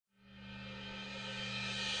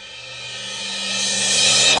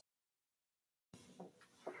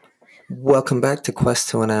Welcome back to Quest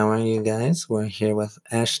to an Hour, you guys. We're here with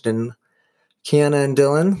Ashton, Kiana, and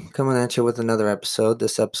Dylan coming at you with another episode.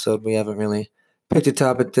 This episode, we haven't really picked a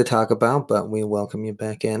topic to talk about, but we welcome you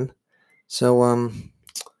back in. So,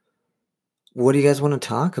 what do you guys want to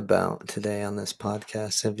talk about today on this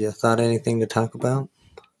podcast? Have you thought anything to talk about?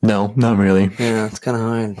 No, not really. Yeah, it's kind of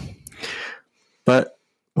hard. But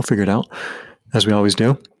we'll figure it out, as we always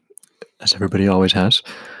do, as everybody always has.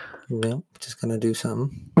 Well, just gonna do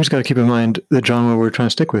something. We just got to keep in mind the genre we're trying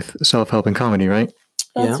to stick with, self-help and comedy, right?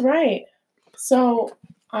 That's right. So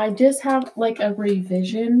I just have like a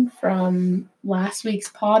revision from last week's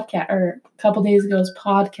podcast, or a couple days ago's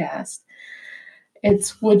podcast.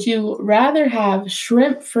 It's, would you rather have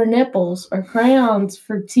shrimp for nipples or crayons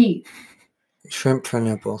for teeth? Shrimp for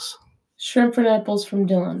nipples. Shrimp for nipples from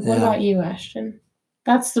Dylan. What Yeah. about you, Ashton?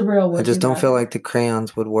 That's the real one. I just don't feel like the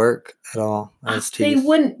crayons would work at all as They teeth.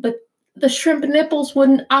 wouldn't, but the shrimp nipples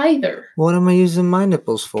wouldn't either. What am I using my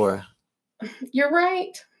nipples for? You're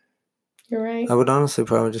right. You're right. I would honestly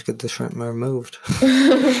probably just get the shrimp removed.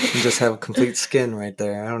 And just have complete skin right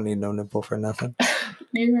there. I don't need no nipple for nothing.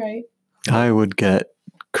 You're right. I would get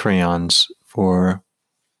crayons for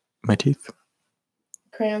my teeth.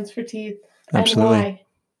 Crayons for teeth. Absolutely. And why?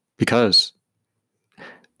 Because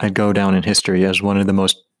I'd go down in history as one of the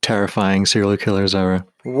most terrifying serial killers ever.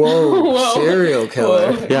 Whoa, Whoa. serial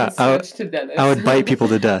killer. Whoa. Yeah, Switch to Dennis. I would bite people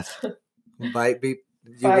to death. Bite people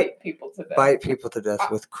to death. bite people to death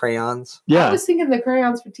with crayons. I Yeah. was thinking the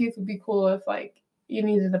crayons for teeth would be cool if, like, you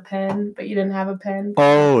needed a pen, but you didn't have a pen.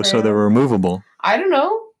 Oh, so they're removable. I don't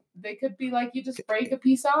know. They could be like you just break a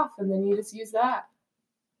piece off and then you just use that.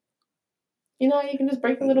 You know, you can just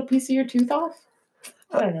break a little piece of your tooth off.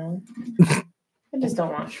 I don't know. I just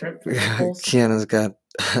don't want shrimp for nipples. Kiana's got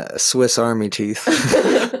Swiss Army teeth.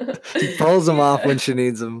 She pulls them off when she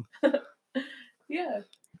needs them. Yeah.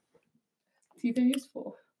 Teeth are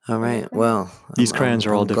useful. All right, well. These crayons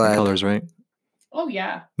are all different glad. colors, right? Oh,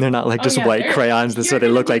 yeah. They're not like just yeah, white they're- crayons so You're they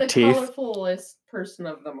gonna look be like the teeth. colorfulest person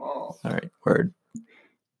of them all. All right, word.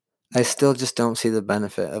 I still just don't see the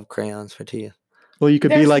benefit of crayons for teeth. Well, you could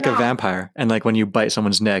be There's like a not. vampire, and like when you bite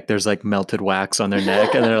someone's neck, there's like melted wax on their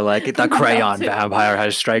neck, and they're like, the crayon Melted vampire has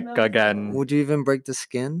wax. strike Melted again. Would you even break the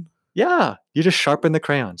skin? Yeah, you just sharpen the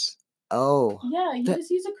crayons. Oh, Yeah, you That-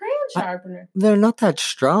 just use a crayon sharpener. they're not that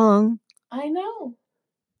strong. I know.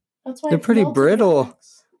 That's why They're it's pretty melted brittle.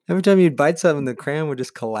 wax. Every time you'd bite something, the crayon would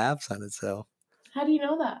just collapse on itself. How do you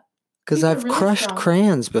know that? Because These are I've really crushed strong.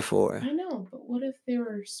 crayons before. I know, but what if they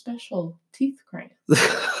were special teeth crayons?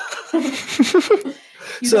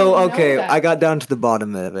 You So, don't know okay, that. I got down to the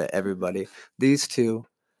bottom of it, everybody. These two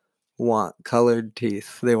want colored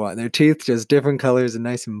teeth. They want their teeth just different colors and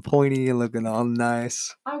nice and pointy and looking all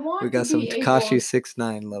nice. I want We got to some be Takashi able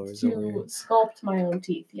 6ix9ine lovers over to here. sculpt my own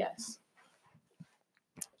teeth, yes.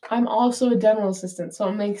 I'm also a dental assistant, so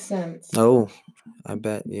it makes sense. Oh, I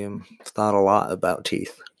bet you thought a lot about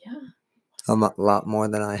teeth. Yeah. A lot more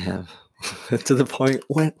than I have. To the point,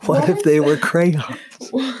 what What if if- they were crayons?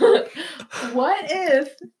 What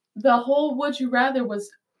if the whole would you rather was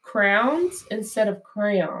crowns instead of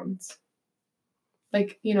crayons?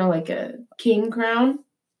 Like, you know, like a king crown?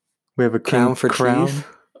 We have a Crown for crown. teeth?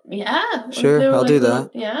 Yeah. What if Sure, they were I'll do little-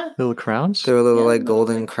 that. Yeah. Little crowns? There were little Yeah, like little,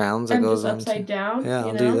 golden like, crowns that And goes just into. upside down. Yeah, you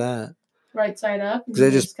I'll know? do that. Right side up. And They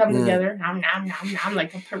they just- come yeah. together. Nom, nom, nom, nom,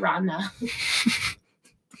 like a piranha.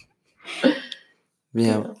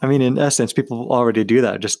 Yeah. I mean, in essence, people already do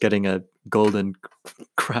that, just getting a golden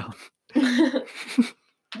crown.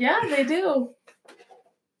 Yeah, they do.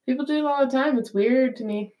 People do it all the time. It's weird to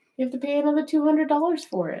me. You have to pay another $200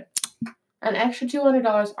 for it. An extra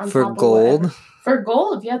 $200 on For top gold? of whatever. For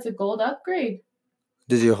gold, yeah, it's a gold upgrade.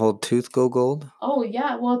 Did your whole tooth go gold? Oh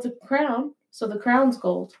yeah, well it's a crown, so the crown's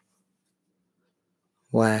gold,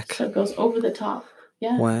 Whack. so it goes over the top.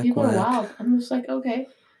 Yeah, Whack, people are whack. wild. I'm just like, okay.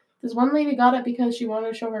 This one lady got it because she wanted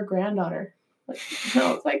to show her granddaughter. Like,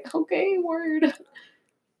 I was like, okay, word,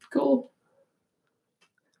 cool.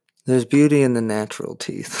 There's beauty in the natural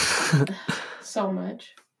teeth. So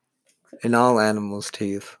much. In all animals'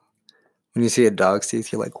 teeth. When you see a dog's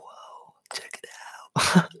teeth, you're like, whoa, check it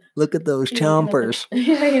out. Look at those You're looking at chompers.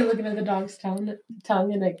 Yeah, you're looking at the dog's tongue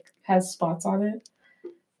and it has spots on it.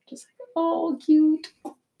 Just like, oh, cute.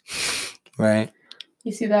 Right.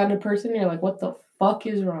 You see that in a person, you're like, what the fuck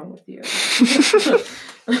is wrong with you?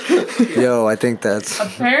 Yo, I think that's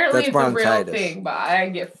Apparently that's it's a real bronchitis. thing, but I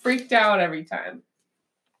get freaked out every time.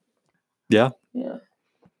 Yeah. Yeah.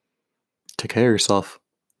 Take care of yourself.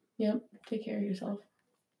 Yep. Take care of yourself.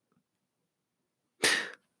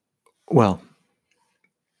 Well,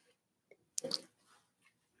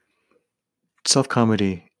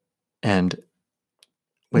 self-comedy And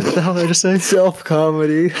wait, what the hell did I just say?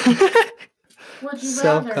 Self-comedy. Would you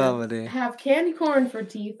Self-comedy. rather have candy corn for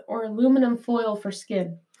teeth or aluminum foil for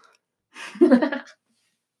skin?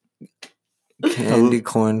 Candy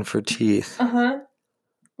corn for teeth. Or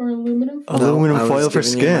aluminum foil? Aluminum I was foil for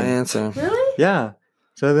giving you my skin. answer. Really? Yeah.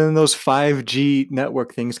 So then those 5G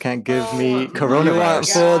network things can't give Oh me my You want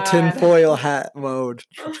coronavirus. full God. tinfoil hat mode.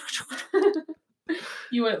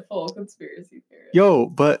 You went full conspiracy theory. Yo,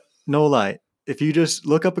 but no lie. If you just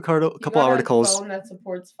look up a couple You got articles, a phone that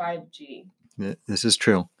supports 5G. this is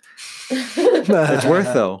true. It's It's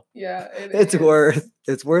worth though. Yeah,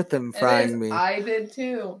 It's worth them frying me. I did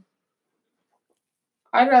too.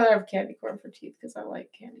 I'd rather have candy corn for teeth because I like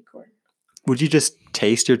candy corn. Would you just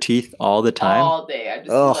taste your teeth all the time? All day. I just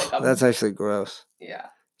Oh, feel like that's actually gross. yeah.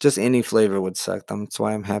 Just any flavor would suck. That's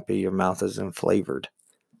why I'm happy your mouth isn't flavored.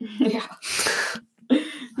 Yeah.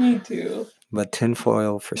 Me too. But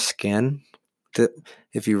tinfoil for skin?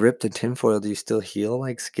 If you rip the tinfoil, do you still heal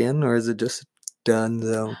like skin, or is it just done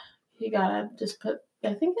though? You gotta just put.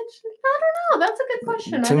 I think it's. I don't know. That's a good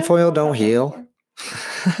question. Tinfoil don't heal.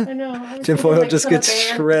 I know. I was Tinfoil thinking, just put a gets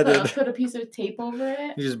band- shredded. Put a piece of tape over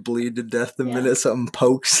it. You just bleed to death the Yeah. minute something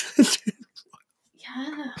pokes.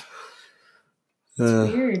 Yeah.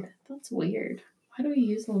 It's weird. That's weird. Why do we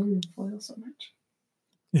use aluminum foil so much?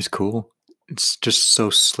 It's cool. It's just so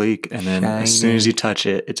sleek, and then as soon Shiny. as you touch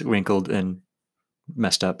it, it's wrinkled and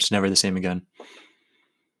messed up. It's never the same again.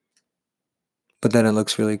 But then it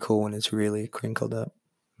looks really cool when it's really crinkled up.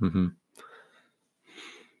 Mm-hmm.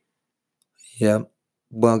 Yep.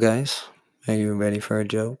 Well, guys, are you ready for a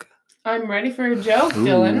joke? I'm ready for a joke,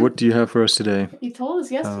 Dylan. What do you have for us today? You told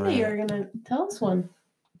us yesterday you Alright. were gonna tell us one.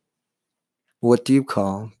 What do you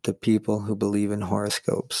call the people who believe in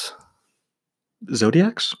horoscopes?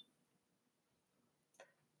 Zodiacs?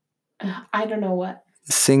 I don't know what.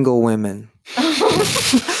 Single women.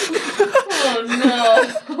 Oh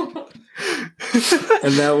no.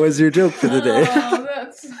 And that was your joke for the day. Oh,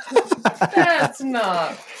 that's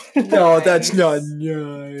not. No, that's nice. not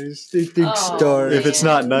nice. They think Oh, stars. If it's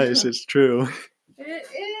not man. nice, it's true. It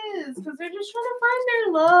is because they're just trying to find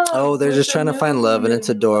their love. Oh, they're with just the trying to find love, and it's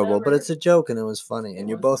moon, adorable. But whatever. it's a joke, and it was funny, and It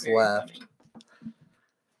you was both very laughed.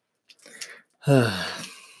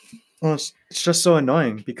 Well, it's just so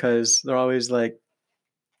annoying because they're always like,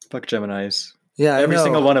 fuck Geminis. Yeah, I Every know.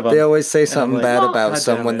 single one of them. They always say I'm something like, bad Well, about God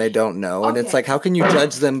someone damn they it. don't know, and it's Okay. like, how can you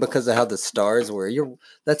judge them because of how the stars were?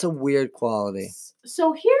 That's a weird quality.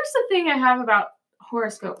 So here's the thing I have about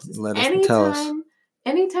horoscopes. Is Let us tell us.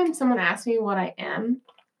 anytime someone asks me what I am,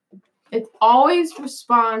 it always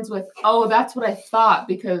responds with, "Oh, that's what I thought,"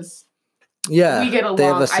 because Yeah, we get along. they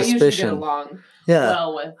have a I usually get suspicion. along Yeah,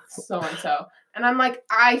 well with so and so, and I'm like,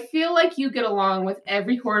 I feel like you get along with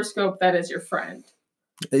every horoscope that is your friend,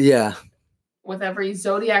 yeah, with every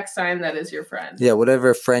zodiac sign that is your friend. yeah.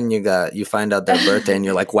 Whatever friend you got, you find out their birthday, and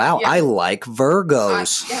you're like, wow, Yeah. I like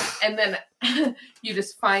Virgos. Yeah, and then you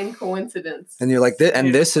just find coincidence. And you're like, and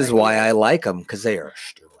You're this just is like, why yeah. I like them, because they are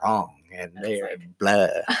strong and That's they are like- blah.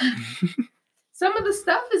 Some of the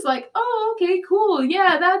stuff is like, oh, okay, cool.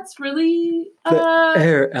 Yeah, that's really The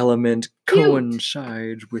air element cute.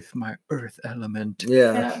 coincides with my earth element.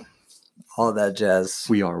 Yeah, yeah. all that jazz.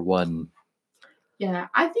 We are one. Yeah,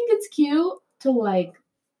 I think it's cute to like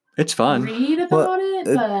It's fun. read about it,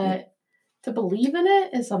 but to believe in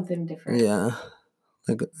it is something different. Yeah,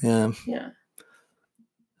 like yeah. Yeah.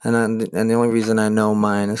 And the only reason I know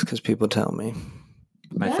mine is because people tell me.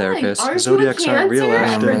 My Yeah, therapist. aren't you a Zodiacs aren't real, Cancer? I've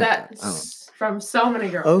Ashton. heard that Oh. from so many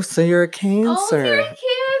girls. Oh, so you're a Cancer. Oh, you're a Cancer.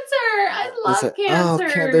 I love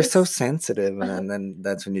Cancers. Oh, they're so sensitive. And then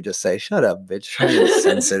that's when you just say, shut up, bitch. I'm not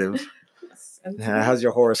sensitive. How's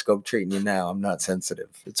your horoscope treating you now? I'm not sensitive.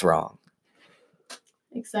 It's wrong.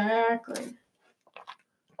 Exactly.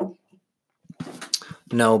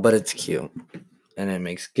 No, but it's cute. And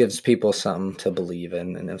it gives people something to believe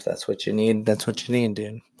in. And if that's what you need, that's what you need,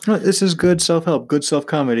 dude. Oh, this is good self-help, good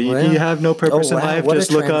self-comedy. Well, If you have no purpose oh, in wow, life, what a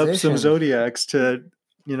just look up transition. some zodiacs to,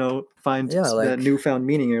 find that newfound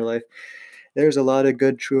meaning in your life. There's a lot of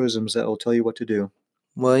good truisms that will tell you what to do.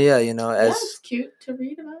 Well, yeah, It's cute to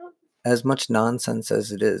read about. as much nonsense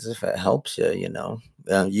as it is, if it helps you,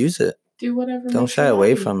 use it. Do whatever. Don't makes shy you away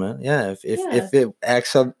happy. from it. Yeah, if Yeah. it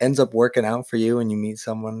actually ends up working out for you and you meet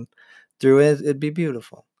someone through it, it'd be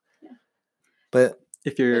beautiful. Yeah. But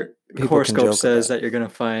If your People can horoscope joke says about that you're going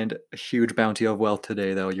to find a huge bounty of wealth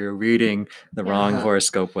today, though, you're reading the wrong Yeah.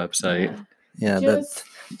 horoscope website. yeah, Just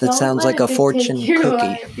that don't sounds let like it a dictate fortune your cookie.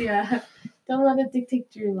 life, yeah. Don't let it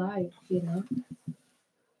dictate your life,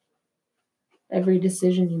 Every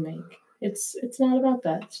decision you make. It's not about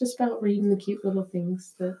that. It's just about reading the cute little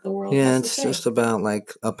things that the world. Yeah, has it's to say. just about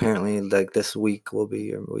like apparently like this week will be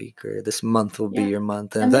your week or this month will be your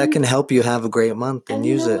month, and if then, that can help you have a great month, then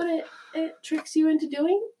use it. And you know what it tricks you into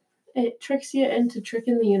doing? It tricks you into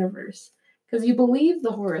tricking the universe because you believe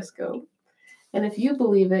the horoscope, and if you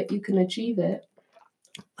believe it, you can achieve it.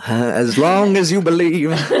 As long as you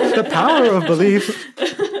believe. The power of belief.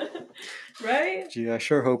 Right? Gee, I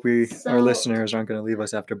sure hope our listeners aren't going to leave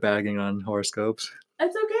us after bagging on horoscopes.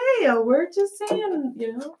 It's okay. We're just saying,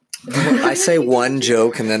 I say one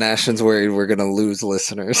joke and then Ashton's worried we're going to lose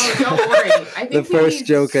listeners. Oh, don't worry. I think the first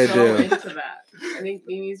joke I do. Into that. I think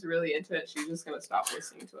Mimi's really into it. She's just going to stop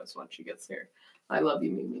listening to us once she gets here. I love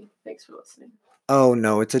you, Mimi. Thanks for listening. Oh,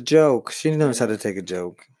 no, it's a joke. She knows how to take a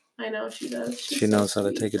joke. I know she does. She knows how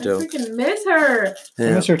to take a joke. I freaking miss her. Yeah,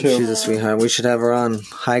 I miss her too. She's a sweetheart. We should have her on.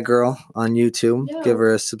 Hi, girl, on YouTube. Yeah. Give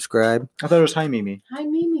her a subscribe. I thought it was Hi, Mimi. Hi,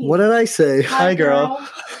 Mimi. What did I say? Hi, girl.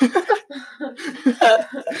 You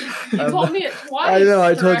told me it twice. I know.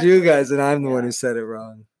 I told you guys, and I'm the one who said it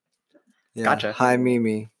wrong. Yeah. Gotcha. Hi,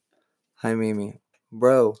 Mimi. Hi, Mimi.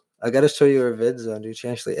 Bro, I got to show you her vids, though, dude. She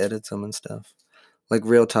actually edits them and stuff. Like,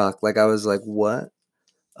 real talk. Like, I was like, what?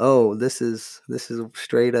 Oh, this is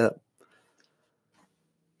straight up.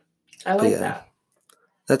 I like that.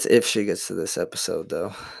 That's if she gets to this episode,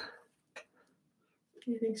 though.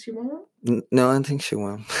 You think she won't? No, I think she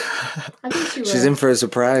won't. I think she will. She's in for a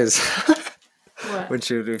surprise. What?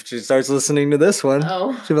 If she starts listening to this one,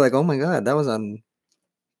 she'll be like, "Oh my god, that was on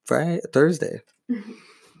Thursday." I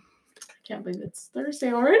can't believe it's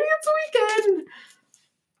Thursday already. It's weekend.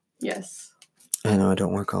 Yes. I know I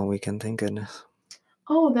don't work all weekend. Thank goodness.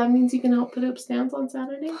 Oh, that means you can help put up stands on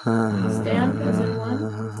Saturday? Stand as in one?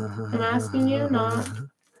 I'm asking you, not.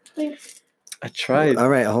 Thanks. I tried. All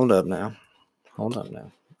right, hold up now.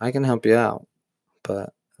 I can help you out,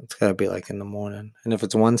 but it's got to be like in the morning. And if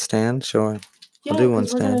it's one stand, sure. Yeah, I'll do one we're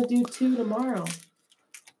stand. going to do 2 tomorrow.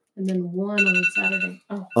 And then 1 on Saturday.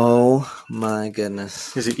 Oh my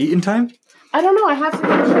goodness. Is it eating time? I don't know. I have to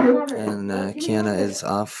make sure. And Kiana is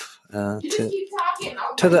off you just keep talking.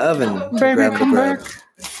 to the oven to Baby, grab the come bread. back.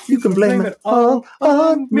 You can blame it all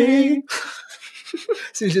on me.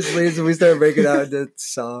 She just leaves and we start breaking out into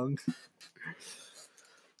song.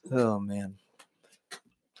 Oh, man.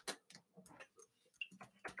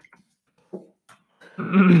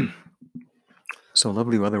 So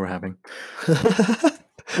lovely weather we're having.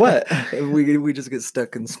 What? We just get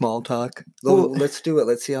stuck in small talk. Let's do it.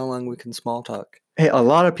 Let's see how long we can small talk. Hey, a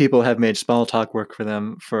lot of people have made small talk work for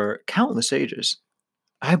them for countless ages.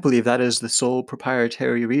 I believe that is the sole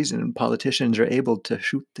proprietary reason politicians are able to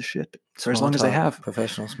shoot the shit for as long as they have.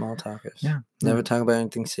 Professional small talkers. Yeah. Never talk about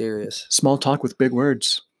anything serious. Small talk with big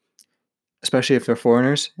words, especially if they're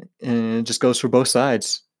foreigners, and it just goes for both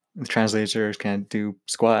sides. The translators can't do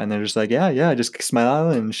squat, and they're just like, yeah, just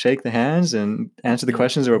smile and shake the hands and answer the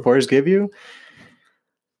questions the reporters give you.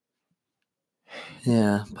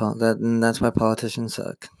 Yeah, that's why politicians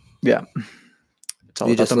suck. Yeah. It's all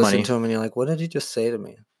you about just the listen money. to him and you're like, what did he just say to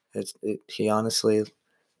me? He honestly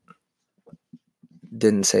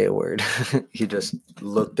didn't say a word. He just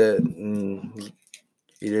looked at and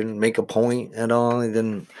he didn't make a point at all. He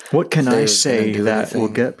didn't. What can I say that anything. will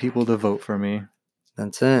get people to vote for me?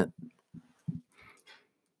 That's it.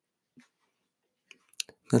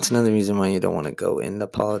 That's another reason why you don't want to go into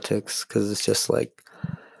politics, because it's just like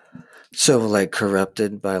so like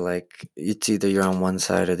corrupted by like it's either you're on one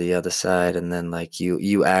side or the other side, and then like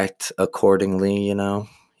you act accordingly. You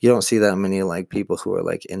don't see that many like people who are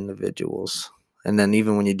like individuals, and then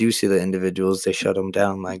even when you do see the individuals, they shut them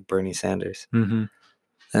down, like Bernie Sanders. Mm-hmm.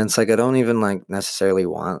 And it's like I don't even like necessarily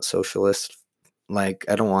want socialist. Like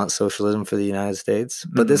I don't want socialism for the United States,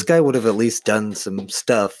 but this guy would have at least done some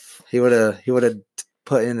stuff. He would have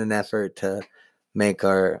put in an effort to make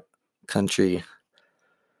our country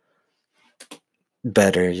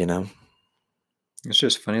better, It's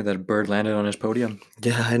just funny that a bird landed on his podium.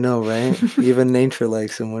 Yeah, I know, right? Even nature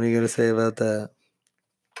likes him. What are you going to say about that?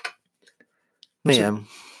 Man.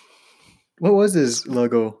 What was his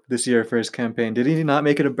logo this year for his campaign? Did he not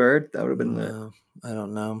make it a bird? That would have been lit. I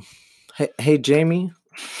don't know. Hey, Jamie.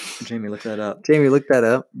 Jamie, look that up.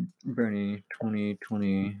 Bernie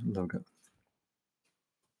 2020 logo.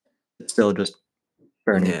 It's still just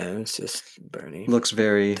Bernie. Yeah, it's just Bernie. Looks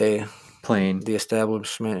very plain. The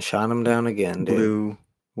establishment shot him down again, dude. Blue,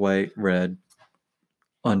 white, red,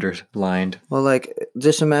 underlined. Well, like,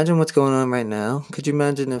 just imagine what's going on right now. Could you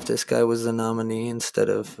imagine if this guy was the nominee instead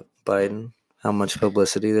of Biden? How much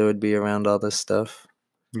publicity there would be around all this stuff?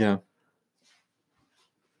 Yeah.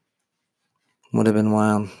 Would have been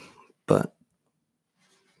wild. But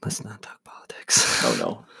let's not talk politics.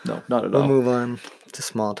 Oh no, not at We'll all. move on to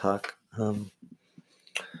small talk.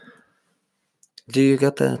 Do you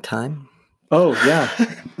got the time? Oh yeah.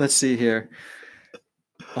 Let's see here.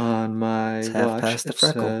 On my It's half watch, past the it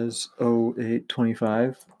freckle. says 08:25.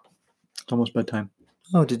 It's almost bedtime.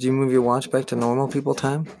 Oh, did you move your watch back to normal people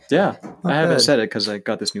time? Yeah, Oh, I haven't good. set it because I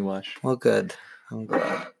got this new watch. Well, good. I'm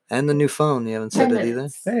glad. And the new phone, you haven't set 10 it either?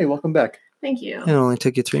 minutes. Hey, welcome back. Thank you. It only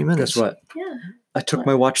took you 3 minutes. Guess what? Yeah. I took What?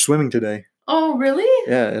 my watch swimming today. Oh, really?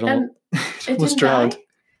 Yeah, it And almost, it almost didn't drowned. die?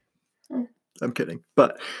 Oh. I'm kidding,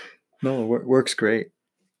 but no, it works great.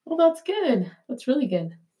 Well, that's good. That's really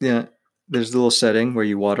good. Yeah, there's a little setting where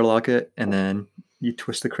you waterlock it, and then you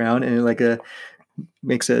twist the crown, and it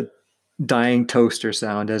makes a dying toaster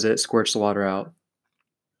sound as it squirts the water out.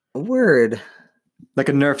 Word. Like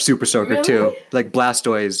a Nerf Super Soaker Really? too. Like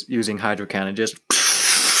Blastoise using Hydro Cannon, just.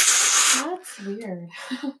 That's weird.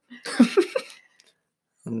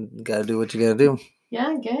 Gotta do what you gotta do. Yeah,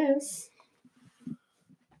 I guess.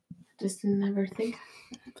 Just didn't ever think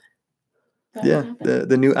that Yeah, happened.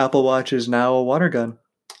 the new Apple Watch is now a water gun.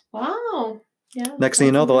 Wow. Yeah. Next thing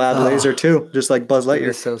you know, that's they'll add Oh. laser too, just like Buzz It'd be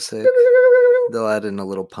Lightyear. so sick. They'll add in a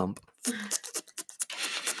little pump.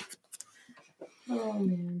 Oh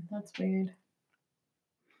man, that's weird.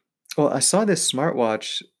 Well, I saw this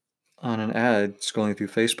smartwatch on an ad scrolling through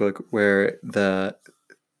Facebook where the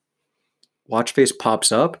watch face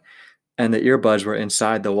pops up and the earbuds were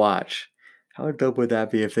inside the watch. How dope would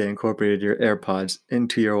that be if they incorporated your AirPods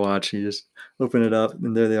into your watch? You just open it up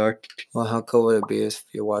and there they are. Well, how cool would it be if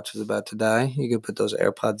your watch was about to die? You could put those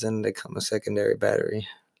AirPods in, they come a secondary battery.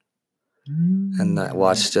 And that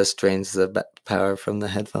watch just drains the power from the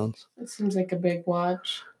headphones. It seems like a big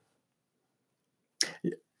watch.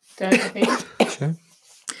 Yeah. Don't you think? Sure.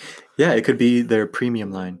 Yeah, it could be their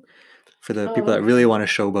premium line for the Oh, people that okay. really want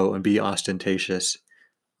to showboat and be ostentatious.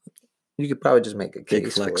 You could probably just make a Big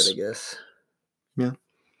case for flex. it, I guess. Yeah.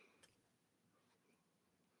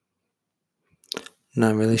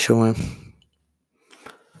 Not really sure.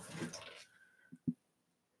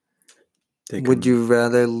 Would you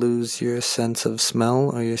rather lose your sense of smell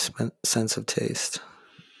or your sense of taste?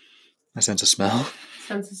 My sense of smell?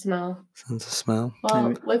 Sense of smell. Sense of smell? Well,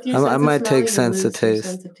 Maybe. with your I sense might of smell, take you sense of lose your taste.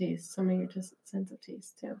 sense of taste. Some of your sense of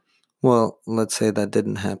taste too. Well, let's say that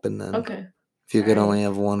didn't happen then. Okay. If you could Alright. only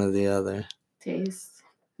have one or the other. Taste.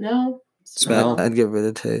 No. Smell. I'd get rid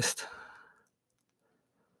of taste.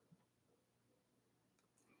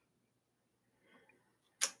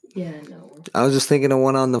 Yeah, no. I was just thinking of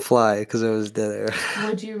one on the fly because it was dead air.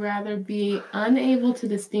 Would you rather be unable to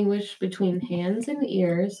distinguish between hands and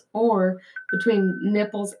ears or between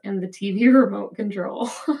nipples and the TV remote control?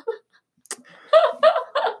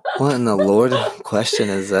 What in the Lord question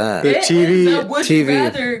is that? The TV It's a would you TV.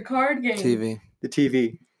 rather card game. TV. The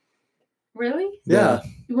TV. Really? Yeah.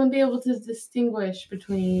 You wouldn't be able to distinguish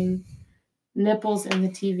between nipples and the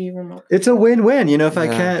TV remote. It's a win-win. You know, if I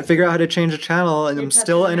Yeah. can't figure out how to change a channel and You're I'm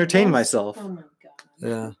still touching entertaining nipples? myself. Oh my god.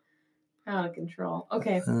 Yeah. Out of control.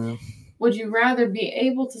 Okay. Uh, Would you rather be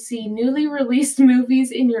able to see newly released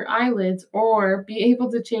movies in your eyelids or be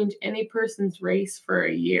able to change any person's race for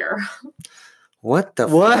a year? what the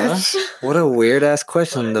What? fuck? What a weird ass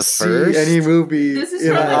question. The See first? any movie This is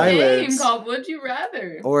in from my a game eyelids. called Would You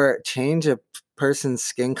Rather? Or change a person's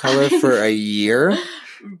skin color for a year?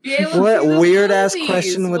 Be able to see What those weird ass movies.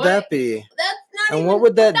 question would What? that be? That's not And even what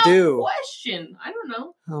would that without do? Question. I don't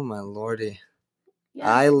know. Oh my lordy. Yeah.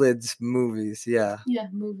 Eyelids movies, yeah. Yeah,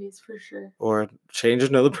 movies for sure. Or change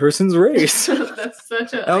another person's race. That's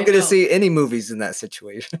such a. I don't get know. to see any movies in that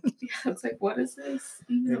situation. Yeah, it's like, what is this?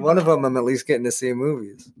 Even In one of about? them, I'm at least getting to see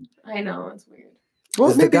movies. I know, it's weird. Well,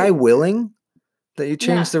 Is the maybe- guy willing that you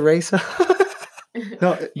change Yeah. the race?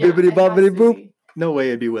 No, Yeah, bibbidi it bobbidi has to boop. be. No way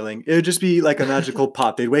it'd be willing. It would just be like a magical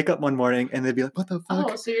pop. They'd wake up one morning and they'd be like, what the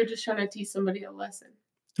fuck? Oh, so you're just trying to teach somebody a lesson.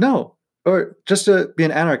 No. Or just to be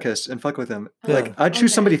an anarchist and fuck with them. Yeah. Like, I'd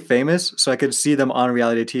choose Okay. somebody famous so I could see them on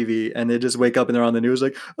reality TV and they just wake up and they're on the news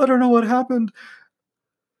like, I don't know what happened.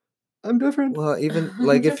 I'm different. Well, even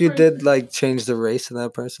like if you did like change the race of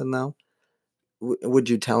that person, though, would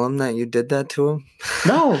you tell him that you did that to him?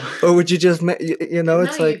 No. Or would you just, you know,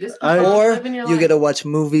 it's No, you like, just keep I- on or living your you get to life. watch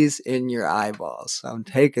movies in your eyeballs. I'm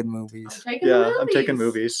taking I'm movies. taking Yeah, movies. I'm taking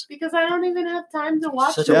movies. Because I don't even have time to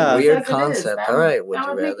watch Such a movies weird as it is. concept. That All would- right, would that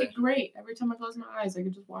you would make rather? it great. Every time I close my eyes, I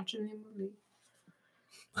could just watch a new movie.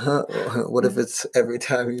 What if it's every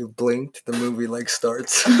time you blinked, the movie like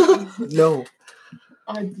starts? No.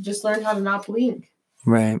 I just learned how to not blink.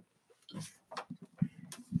 Right.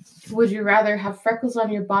 Would you rather have freckles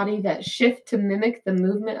on your body that shift to mimic the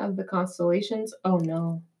movement of the constellations? Oh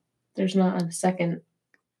no. There's not a second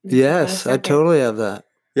Yes, I totally have that.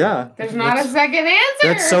 Yeah. There's not a second answer.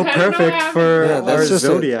 That's so I don't know what perfect happened. for Yeah, our that's just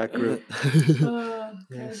zodiac group. I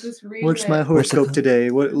Yes. just read What's my it. horoscope today?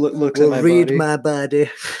 What looks Well, at my read body? my body.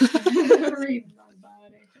 Read my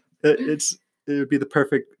body. It would be the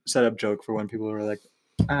perfect setup joke for when people are like,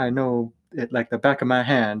 I know it like the back of my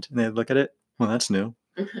hand, and they look at it. Well, that's new.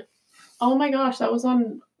 Oh my gosh, that was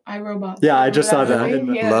on iRobot. Yeah, I Remember just saw that movie? in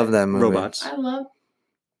the Yeah. Love that movie. Robots. I love.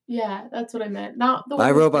 Yeah, that's what I meant. Not the one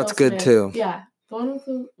with iRobot's Will good Smith. too. Yeah, the one with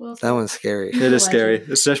Will Smith. That one's scary. It is scary,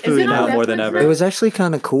 Legend. especially Is it on now more than Netflix ever. now? It was actually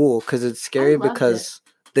kind of cool because it's scary loved because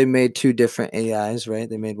they made two different AIs, right?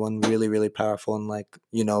 They made one really, really powerful and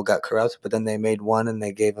got corrupt, but then they made one and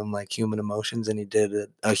they gave him like human emotions and he did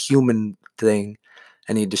a human thing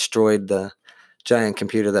and he destroyed the giant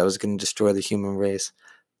computer that was going to destroy the human race.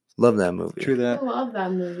 Love that movie. True I that. love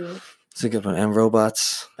that movie. It's a good one. And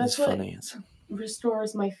Robots That's is what- funny.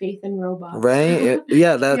 Restores my faith in robots. Right?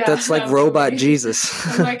 That's like that Robot movie.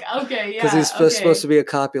 Jesus. I'm like, okay, yeah. Because he's okay. supposed to be a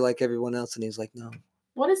copy like everyone else and he's like, no.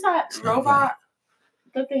 What is that It's not robot right.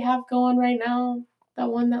 that they have going right now? That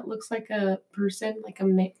one that looks like a person, like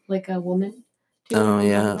a woman. Do you know Oh, what I'm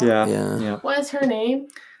yeah. talking about? Yeah. What is her name?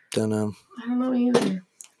 Don't know. I don't know either.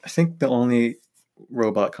 I think the only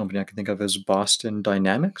robot company I can think of is Boston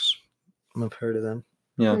Dynamics. I've heard of them.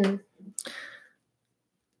 Yeah. Hmm.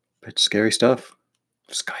 But scary stuff.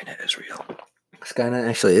 Skynet is real. Skynet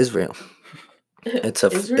actually is real. It's a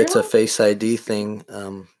Israel? Face ID thing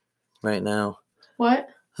right now. What?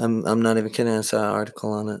 I'm not even kidding. I saw an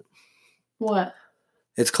article on it. What?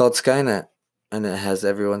 It's called Skynet, and it has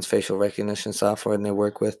everyone's facial recognition software, and they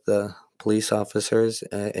work with the police officers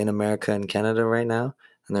in America and Canada right now,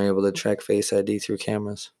 and they're able to track Face ID through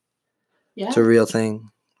cameras. Yeah. It's a real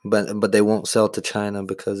thing, but they won't sell to China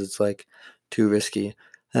because it's like too risky.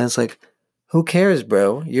 And it's like, who cares,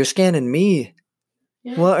 bro? You're scanning me.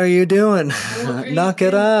 Yeah. What are you doing? What are you Knock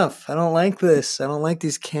it doing? off. I don't like this. I don't like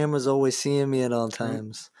these cameras always seeing me at all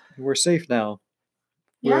times. We're safe now.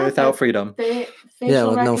 Yeah, Without but freedom. Yeah, facial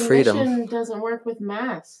with no freedom. recognition doesn't work with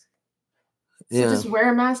masks. So Yeah. just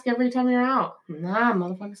wear a mask every time you're out. Nah,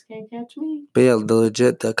 motherfuckers can't catch me. But yeah,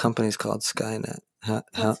 the company's called Skynet. What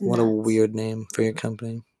a nuts. weird name for your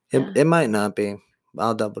company. Yeah. It might not be.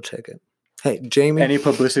 I'll double check it. Hey, Jamie. Any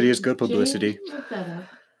publicity is good publicity. Jamie, look that up.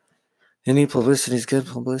 Any publicity is good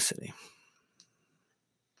publicity.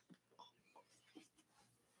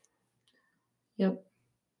 Yep.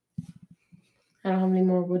 I don't have any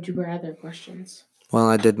more would you rather questions. Well,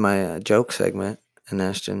 I did my joke segment, and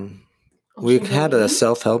Ashton. Oh, We she had did a me?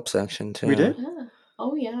 self-help section too. We did? Yeah.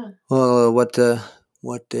 Oh yeah. Well,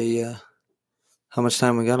 how much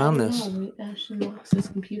time we got I on don't this? know. Ashton locks his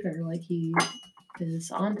computer like he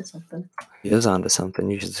is onto something. He is onto something.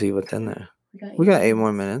 You should see what's in there. We We got 8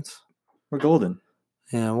 more minutes. We're golden.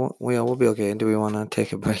 Yeah, we'll be okay. Do we want to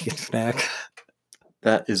take a break and snack?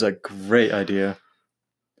 That is a great idea.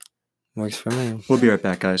 Works for me. We'll be right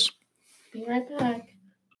back, guys. Be right back.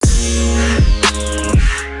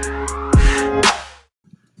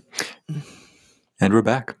 And we're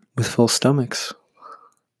back. With full stomachs.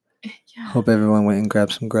 Yeah. Hope everyone went and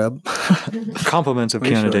grabbed some grub. Compliments of We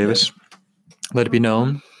Keanu sure Davis. Let it be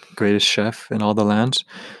known, greatest chef in all the lands.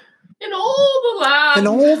 In all the land. In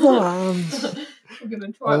all the lands. I'm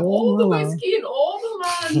gonna try All all the the land. whiskey in all the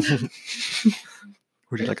land.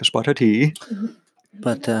 Would you like a spot of tea?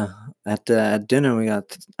 But at dinner, we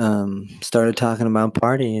got started talking about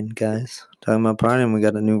partying, guys. Talking about partying, we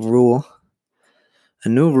got a new rule. A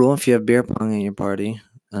new rule: if you have beer pong at your party,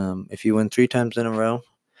 if you win 3 times in a row,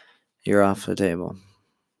 you're off the table.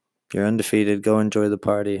 You're undefeated. Go enjoy the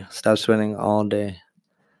party. Stop spending all day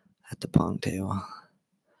at the pong table.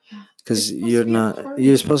 Because It's supposed to be a party.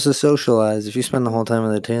 you're supposed to socialize. If you spend the whole time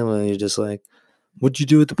at the table, you're just like, "What'd you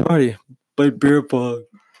do at the party?" Played beer pong.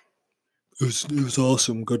 It was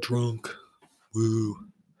awesome. Got drunk. Woo.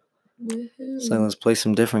 Woohoo. So let's play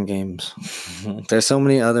some different games. There's so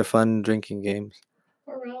many other fun drinking games.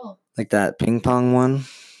 For real. Like that ping pong one.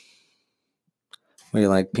 Where you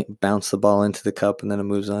like bounce the ball into the cup and then it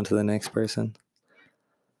moves on to the next person.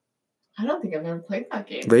 I don't think I've ever played that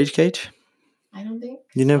game. Rage Cage? I don't think.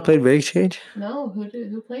 You never so. played Rage Cage? No.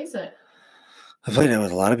 Who plays it? I played it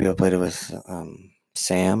with a lot of people. I played it with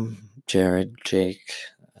Sam, Jared, Jake,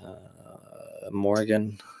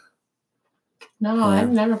 Morgan. No, Yeah. I've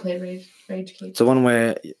never played Rage Cage. It's the one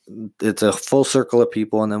where it's a full circle of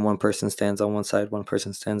people and then one person stands on one side, one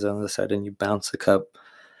person stands on the other side, and you bounce the cup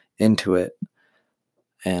into it.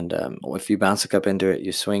 And if you bounce the cup into it,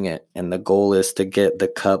 you swing it. And the goal is to get the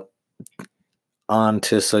cup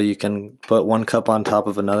onto so you can put one cup on top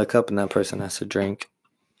of another cup and that person has to drink.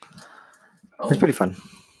 Oh, It's pretty fun.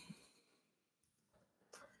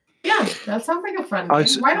 Yeah, that sounds like a fun I game.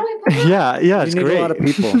 was- Why don't we play that? Yeah, you it's need great. a lot of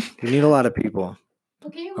people. You need a lot of people.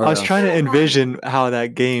 Okay, I I was else? trying to envision how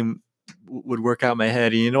that game would work out in my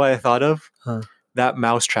head. And you know what I thought of? Huh. That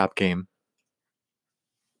Mousetrap game.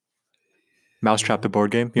 Mousetrap, the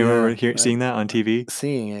board game. You remember seeing that on TV?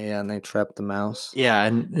 Seeing it, yeah, and they trap the mouse. Yeah,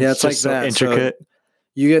 and Yeah, it's it's like just so that. So- intricate.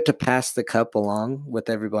 You get to pass the cup along with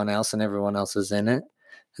everyone else, and everyone else is in it.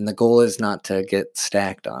 And the goal is not to get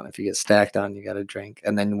stacked on. If you get stacked on, you got to drink.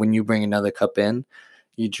 And then when you bring another cup in,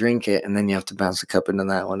 you drink it, and then you have to bounce the cup into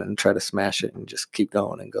that one and try to smash it and just keep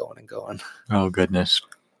going and going and going. Oh, goodness.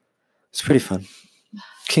 It's pretty fun.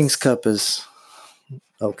 King's Cup is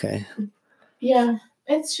okay. Yeah,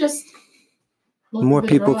 it's just look More at the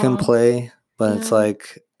people can draw. play, but it's Yeah.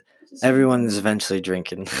 like Just- everyone's eventually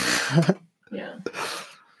drinking. Yeah.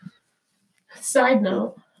 Side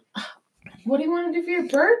note, what do you want to do for your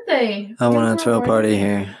birthday? I want to throw a party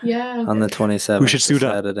here Yeah. on the 27th. We should suit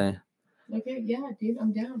up. Saturday. Okay, yeah, dude,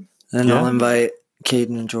 I'm down. And Yeah. I'll invite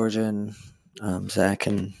Caden and Georgia and Zach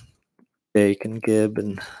and Jake and Gib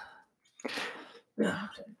and We don't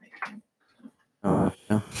have to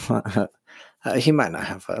invite he might not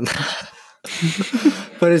have fun.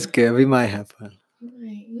 But it's good. We might have fun.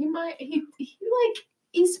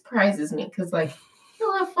 He surprises me because like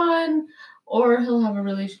he'll have fun or he'll have a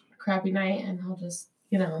really crappy night and he'll just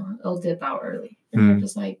he'll dip out early and we're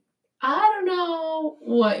just like, I don't know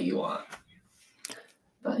what you want,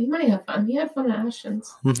 but he might have fun. He had fun at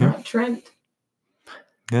Ashton's. Mhm. Trent.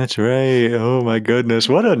 That's right. Oh, my goodness.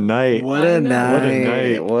 What a night. What a I know. night. What a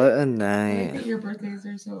night. What a I like night. that your birthdays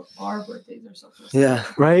are so our birthdays are so close. Yeah.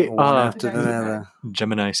 Right? One after the guys another.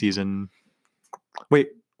 Gemini season.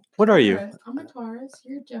 Wait, what are you? I'm a Taurus.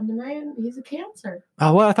 You're a Gemini, and he's a Cancer.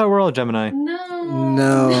 Oh, well, I thought we were all Gemini.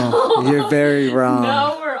 No, you're very wrong.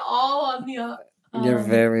 No, we're all on the. You're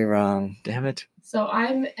very wrong. Damn it. So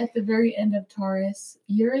I'm at the very end of Taurus.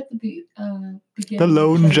 You're at the beginning. The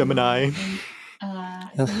lone of Gemini.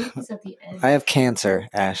 And, I think he's at the end. I have Cancer,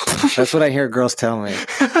 Ashley. That's what I hear girls tell me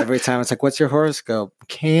every time. It's like, what's your horoscope?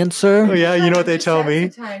 Cancer? Oh, yeah, you know what they tell me?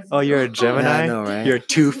 Desensitized. Oh, you're a Yeah, Gemini? I know, right? You're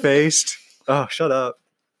two-faced? Oh, shut up.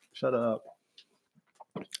 Shut up.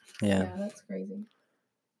 Yeah. Yeah, that's crazy.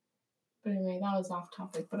 But anyway, that was off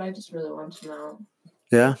topic. But I just really want to know.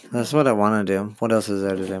 Yeah, that's what I want to do. What else is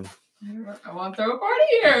there to do? I don't know. I want to throw a party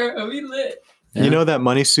here. It'll be lit. Yeah. You know that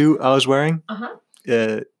money suit I was wearing?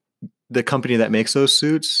 Uh-huh. The company that makes those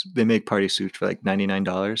suits, they make party suits for like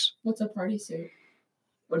 $99. What's a party suit?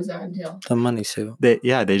 What does that entail? The money suit. They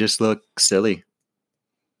just look silly.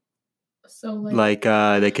 So Like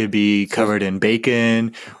they could be covered in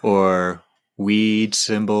bacon or weed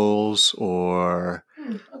symbols or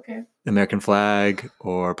okay. American flag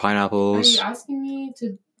or Are pineapples. you asking me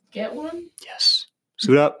to get one? Yes.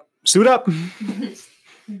 Suit up. Suit up.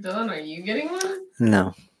 Dylan, are you getting one?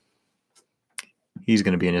 No. He's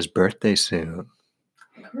going to be in his birthday suit.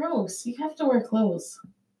 Gross. You have to wear clothes.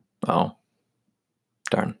 Oh.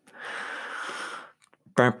 Darn.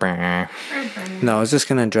 Bah, bah. No, I was just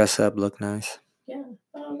going to dress up, look nice. Yeah.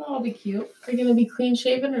 Oh, that'll be cute. Are you going to be clean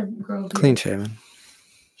shaven or grow a beard? Clean shaven.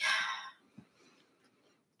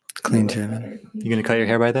 Clean shaven. You going to cut your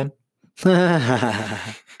hair by then?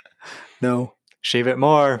 No. Shave it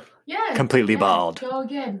more. Yeah. Completely yeah. bald. Go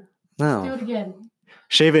again. No. Do it again.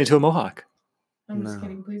 Shave it into a mohawk. I'm just No.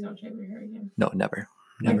 kidding. Please don't shave your hair again. No, never.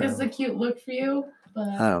 Like, Never. this is a cute look for you, but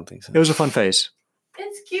I don't think so. It was a fun phase.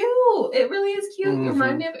 it's cute. It really is cute. You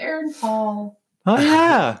remind me of Aaron Paul. Oh,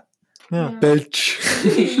 yeah. Yeah. Bitch.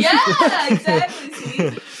 Yeah, exactly.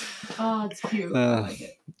 See? Oh, it's cute. I like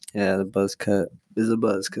it. Yeah, the buzz cut is a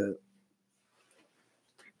buzz cut.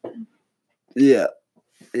 Yeah.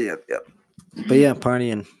 Yep. But yeah,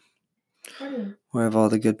 partying. Partying. Where have all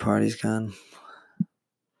the good parties gone?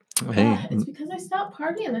 Hey. Yeah, it's because I stopped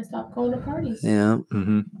partying. I stopped going to parties. Yeah.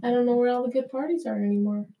 Mm-hmm. I don't know where all the good parties are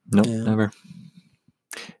anymore. Nope, Yeah. never.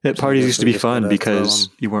 Parties guess used to we be just fun gotta throw because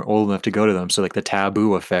 'em. you weren't old enough to go to them. So like the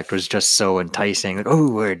taboo effect was just so enticing. Like,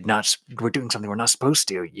 oh, we're doing something we're not supposed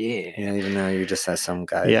to. Yeah. Yeah, even though you're just at some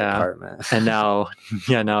guy's Yeah. apartment. And now,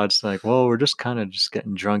 now it's like, well, we're just kind of just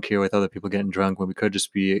getting drunk here with other people getting drunk when we could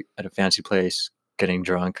just be at a fancy place getting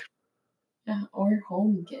drunk. Yeah, or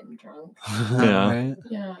home getting drunk. Yeah. Right?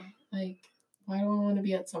 Yeah, like why do I want to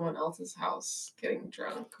be at someone else's house getting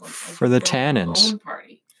drunk? When I For can the throw my tannins. own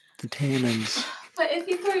party. The tannins. But if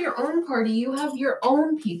you throw your own party, you have your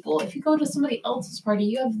own people. If you go to somebody else's party,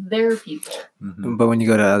 you have their people. Mhm. But when you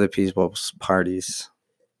go to other people's parties,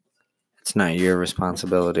 it's not your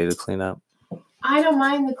responsibility to clean up. I don't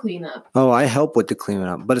mind the cleanup. Oh, I help with the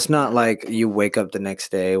cleanup, but it's not like you wake up the next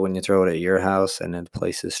day when you throw it at your house and then the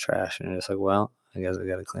place is trash and you're just like, well, I guess I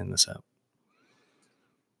gotta clean this up.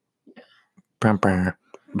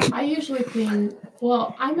 I usually clean.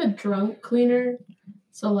 Well, I'm a drunk cleaner,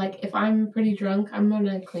 so like if I'm pretty drunk, I'm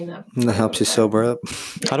gonna clean up. That helps you sober up.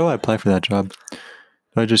 How do I apply for that job?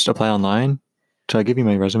 Do I just apply online? Should I give you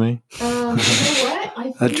my resume? You know what?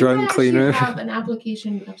 I think drunk I actually cleaner. have an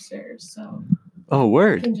application upstairs, so Oh, you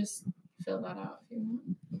word. can just fill that out if you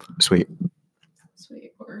want. Sweet.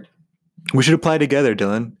 Sweet word. We should apply together,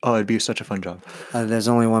 Dylan. Oh, it'd be such a fun job. There's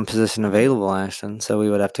only one position available, Ashton, so we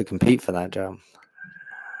would have to compete for that job.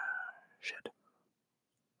 Shit.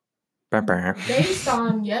 Based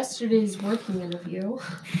on yesterday's working interview.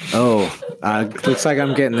 Oh, looks like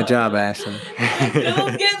I'm getting the job, Ashton.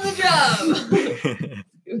 Dylan's getting the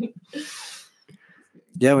job.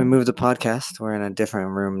 Yeah, we moved the podcast. We're in a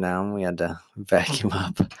different room now. We had to vacuum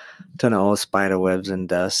up a ton of old spider webs and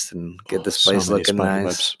dust and get this place so many looking spider nice.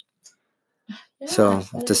 webs. Yeah, So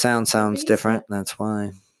but if the sound it's sounds basement. different, that's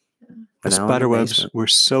why. The We're now in spider webs basement. were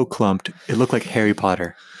so clumped. It looked like Harry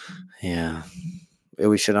Potter. Yeah.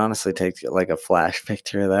 We should honestly take like a flash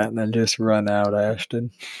picture of that and then just run out,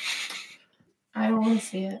 Ashton. I don't want to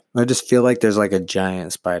see it. I just feel like there's like a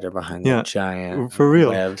giant spider behind Yeah, the giant for real.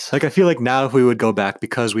 webs. Like, I feel like now if we would go back,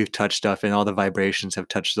 because we've touched stuff and all the vibrations have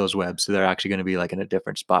touched those webs, so they're actually going to be like in a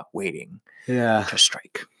different spot waiting Yeah. to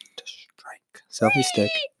strike. Selfie stick.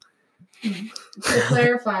 To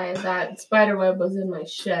clarify, that spider web was in my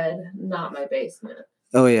shed, not my basement.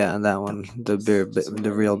 Oh yeah, that one.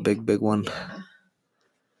 The real big one.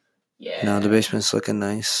 Yeah. No, the basement's looking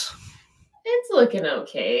nice. It's looking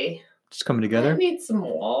okay. Just coming I together. need some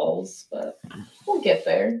walls, but we'll get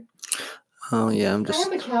there. Oh yeah, I'm I just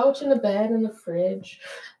have a couch and a bed and a fridge.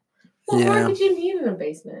 What more Yeah. could you need in a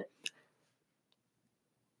basement?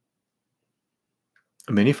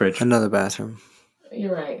 A mini fridge. another bathroom.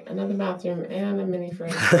 You're right. Another bathroom and a mini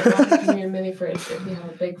fridge. Why would you need a mini fridge if you have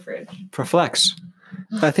a big fridge? For flex.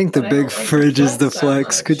 I think the But I big don't like fridge is the flex that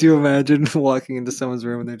flex. much. Could you imagine walking into someone's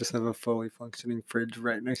room and they just have a fully functioning fridge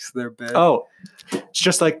right next to their bed? Oh, it's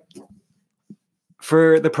just like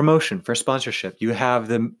for the promotion, for sponsorship, you have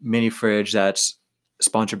the mini fridge that's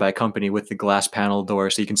sponsored by a company with the glass panel door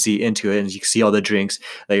so you can see into it and you can see all the drinks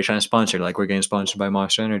that you're trying to sponsor. Like, we're getting sponsored by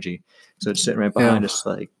Monster Energy. So it's sitting right behind us.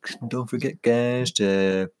 Like, don't forget, guys,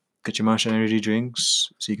 to get your Monster Energy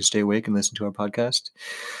drinks so you can stay awake and listen to our podcast.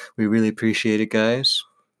 We really appreciate it, guys.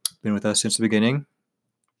 Been with us since the beginning.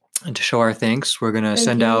 And to show our thanks, we're gonna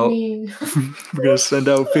send out we're gonna send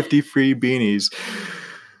out 50 free beanies.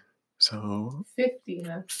 So 50,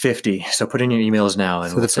 huh? 50. So put in your emails now and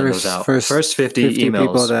So we'll the send those out. first 50 emails.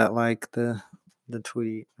 people that like the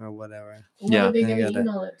tweet or whatever. What Yeah. are they I going to got it.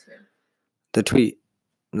 email it to? The tweet.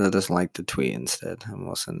 They'll just like the tweet instead, and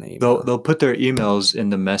we'll send the email. They'll put their emails in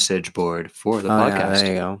the message board for the Yeah, podcast. there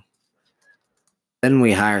you go. Then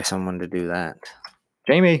we hire someone to do that.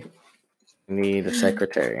 Jamie. We need a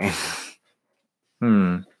secretary.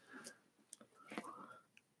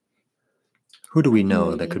 Who do we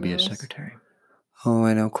know that could be a secretary? Oh,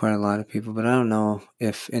 I know quite a lot of people, but I don't know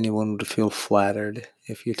if anyone would feel flattered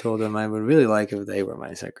if you told them I would really like if they were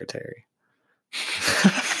my secretary.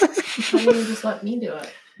 Why don't you just let me do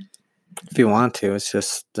it? If you want to, it's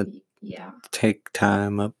just to Yeah. take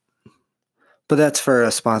time up. But that's for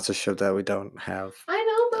a sponsorship that we don't have. I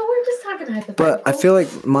know, but we're just talking hypothetical. But I feel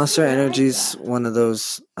like Monster Yeah, I like Energy's that. one of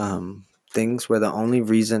those things where the only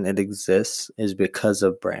reason it exists is because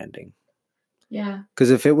of branding. Yeah.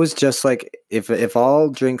 Because if it was just like if all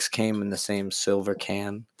drinks came in the same silver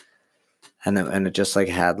can, and it just like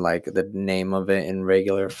had like the name of it in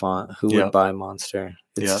regular font, who Yeah. would buy Monster?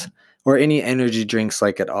 Yeah. Or any energy drinks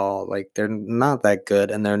like at all. Like they're not that good,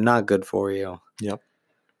 and they're not good for you. Yep.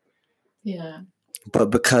 Yeah.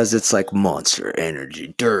 But because it's like Monster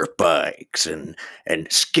Energy, dirt bikes and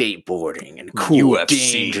skateboarding and cool,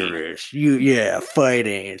 UFC. dangerous,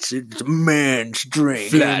 fighting. It's a man's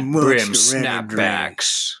drink, Flat and brim Monster Energy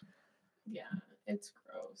snapbacks. Yeah. It's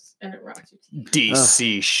gross. And it rots your teeth.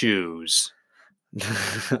 DC shoes.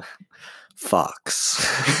 drink. Fox.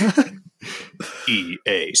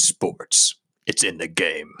 EA Sports. It's in the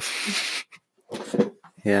game.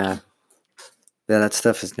 Yeah, that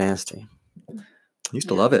stuff is nasty. Used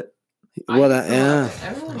to love it. Well, I used to love yeah. it.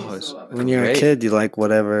 Everyone Oh, used to love it. When you're Great. a kid, you like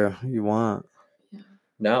whatever you want.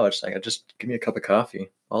 Now it's like, just give me a cup of coffee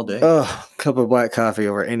all day. Oh, cup of black coffee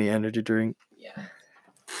over any energy drink. Yeah.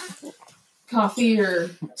 Coffee or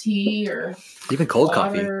tea or Even cold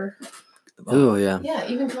coffee. water. Oh yeah. Yeah,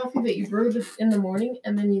 even coffee that you brewed in the morning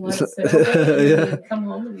and then you let it sit overnight and then Yeah. you come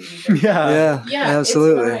home and you drink it. Yeah, Yeah,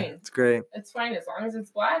 absolutely. it's fine. It's great. It's fine as long as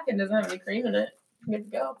it's black and doesn't have any cream in it.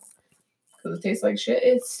 Good to go. because it tastes like shit.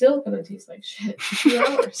 It's still gonna taste like shit in 2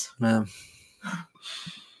 hours. Yeah.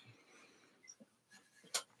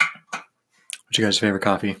 What's your guys' favorite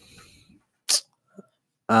coffee?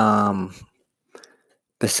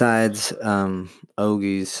 Besides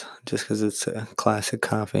Ogie's, just because it's a classic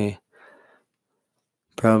coffee,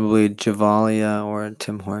 probably Javalia or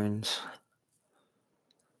Tim Hortons.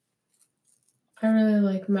 I really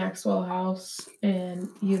like Maxwell House and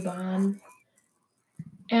Yvonne.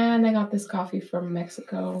 And I got this coffee from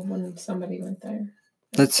Mexico when somebody went there.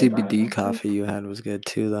 That They brought it CBD back. coffee you had was good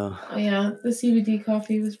too, though. Oh yeah, the CBD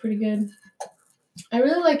coffee was pretty good. I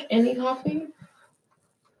really like any coffee,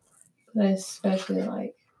 but I especially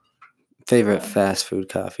like Favorite fast food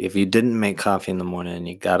coffee? If you didn't make coffee in the morning and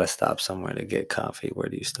you gotta stop somewhere to get coffee, where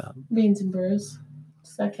do you stop? Beans and Brews.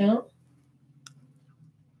 Does that count?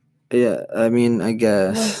 Yeah, I mean, I I wouldn't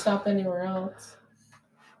guess stop anywhere else.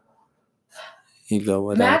 you'd go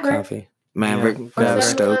without Maverick. coffee. Maverick, Yeah. grab Maverick.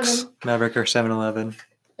 Stokes. 7-Eleven. Maverick or 7-Eleven.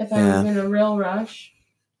 If I was in a real rush,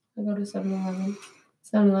 I go to 7-Eleven.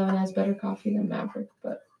 7-Eleven has better coffee than Maverick,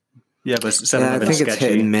 but Yeah, but Yeah, I 7-Eleven think is it's hit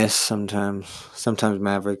sketchy. and miss sometimes. Sometimes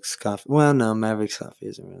Maverick's coffee. Well, no, Maverick's coffee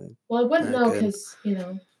isn't really. well, I wouldn't Not know good. because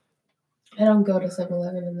I don't go to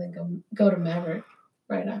 7-Eleven and then go to Maverick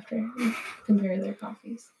right after and compare their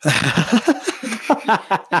coffees.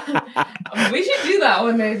 We should do that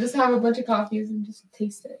one day. Just have a bunch of coffees and just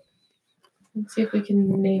taste it. And see if we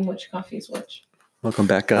can name which coffee is which. Welcome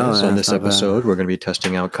back, guys. Oh, On that's this not bad. episode, we're going to be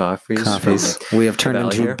testing out coffees. Coffees. We have turned Val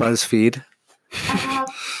into here. BuzzFeed.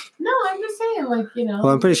 No, I'm just saying, Well,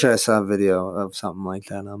 I'm pretty sure I saw a video of something like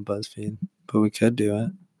that on BuzzFeed, but we could do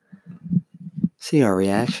it. See our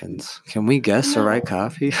reactions. Can we guess the right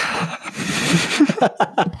coffee?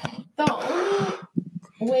 The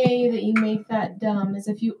only way that you make that dumb is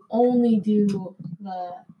if you only do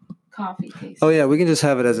the coffee taste. Oh yeah, we can just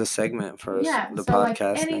have it as a segment for the so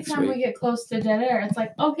podcast next anytime we week. get close to dead air, it's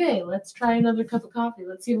like, okay, let's try another cup of coffee.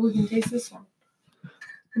 Let's see if we can taste this one.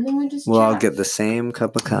 And then we just We'll all chat. get the same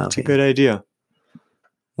cup of It's a coffee. good idea.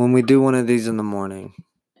 When we do one of these in the morning,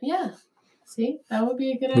 Yeah. See, that would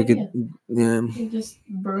be a good we idea. could, yeah. We just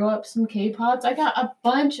brew up some K-pods. I got a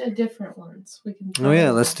bunch of different ones we can try. Oh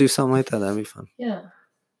yeah, let's do something like that. That'd be fun. Yeah.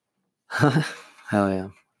 Hell yeah.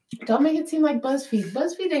 Don't make it seem like BuzzFeed.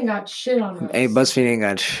 BuzzFeed ain't got shit on us. Hey, BuzzFeed ain't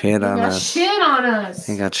got shit They on got us. shit on us.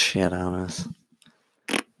 Ain't got shit on us.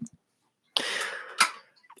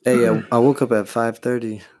 Hey, I woke up at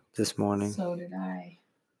 5:30 this morning. So did I.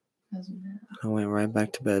 Doesn't matter. I went right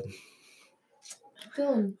back to bed.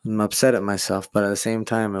 Dylan, I'm upset at myself, but at the same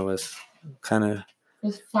time, it was kind of it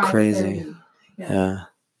was 5:30. crazy. Yeah. Yeah.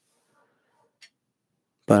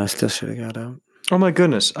 But I still should have got up. Oh my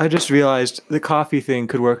goodness. I just realized the coffee thing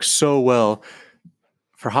could work so well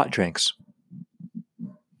for hot drinks.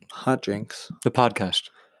 Hot drinks. The podcast.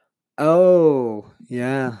 Oh,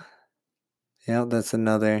 yeah. Yeah, that's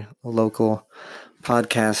another local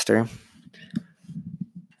podcaster.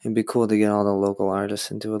 It'd be cool to get all the local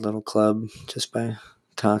artists into a little club just by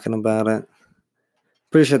talking about it.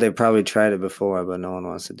 Pretty sure they probably tried it before, but no one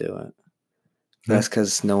wants to do it. That's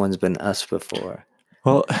because no one's been us before.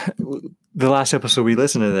 Well, the last episode we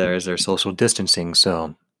listened to there is their social distancing,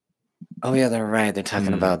 so. Oh, yeah, they're right. They're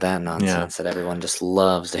talking about that nonsense that everyone just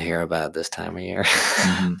loves to hear about this time of year.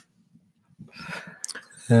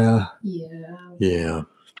 Yeah. Yeah. Yeah.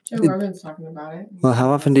 Joe Rogan's talking about it. Well,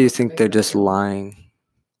 how often do you think they're just lying?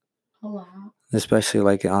 A lot. Especially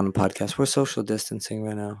like on a podcast. We're social distancing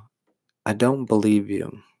right now. I don't believe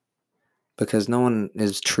you. Because no one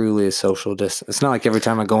is truly a social distance. It's not like every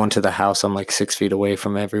time I go into the house, I'm like 6 feet away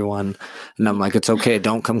from everyone. And I'm like, it's okay.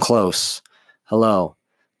 Don't come close. Hello.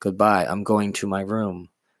 Goodbye. I'm going to my room.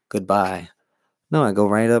 Goodbye. No, I go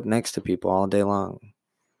right up next to people all day long.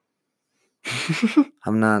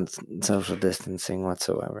 I'm not social distancing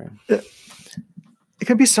whatsoever. It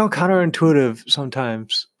can be so counterintuitive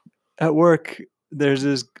sometimes. At work, there's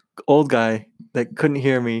this old guy that couldn't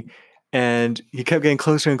hear me, and he kept getting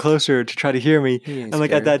closer and closer to try to hear me. And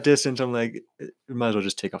like at that distance, I'm like, we might as well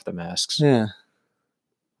just take off the masks. Yeah.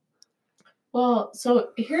 Well, so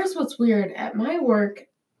here's what's weird. At my work,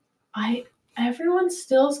 everyone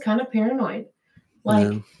still is kind of paranoid.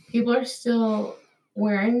 Like, people are still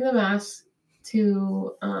wearing the mask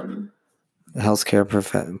to healthcare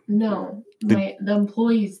profession. No, the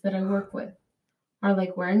employees that I work with are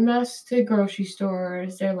like wearing masks to grocery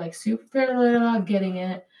stores. They're like super paranoid about getting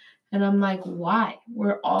it. And I'm like, why?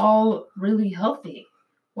 We're all really healthy.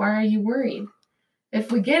 Why are you worried?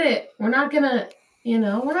 If we get it, we're not gonna, we're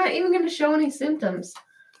not even gonna show any symptoms.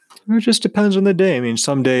 It just depends on the day. I mean,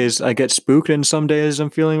 some days I get spooked and some days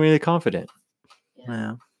I'm feeling really confident.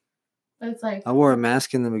 Yeah. But it's like, I wore a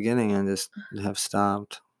mask in the beginning and just have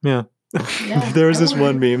stopped. Yeah. Yeah, There was I this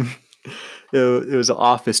one would. meme. It was an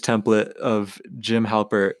office template of Jim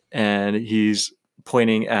Halpert, and he's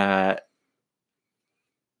pointing at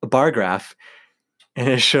a bar graph, and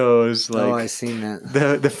it shows Oh, I like seen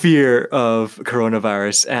that. the fear of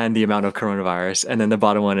coronavirus and the amount of coronavirus, and then the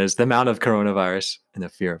bottom one is the amount of coronavirus and the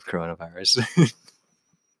fear of coronavirus.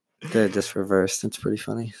 They're just reversed. It's pretty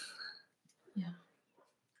funny. Yeah,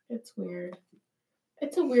 it's weird.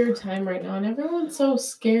 It's a weird time right now, and everyone's so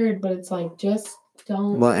scared. But it's like, just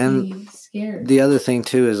don't Well, and be scared. The other thing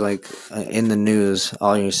too is like in the news,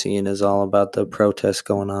 all you're seeing is all about the protests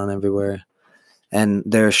going on everywhere, and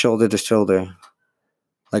they're shoulder to shoulder,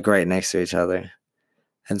 like right next to each other,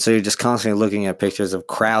 and so you're just constantly looking at pictures of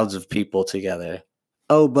crowds of people together.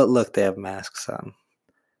 Oh, but look, they have masks on.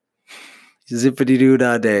 Zippity doo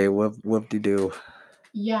da day, whoop de doo.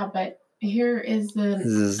 Yeah, but here is another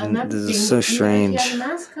This thing. is so Even if strange. you have a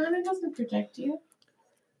mask on, it doesn't protect you.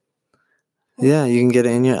 Yeah, you can get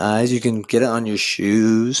it in your eyes. You can get it on your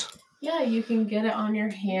shoes. Yeah, you can get it on your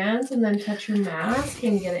hands and then touch your mask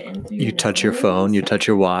and get it in through your You touch your nose. phone, you touch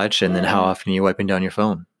your watch, and then how Yeah. often are you wiping down your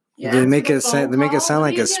phone? You They answer make the it phone they make it call, sound what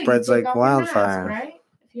like do? it You spreads take like off your mask, wildfire. right?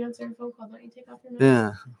 If you answer a phone call, don't you take off your mask?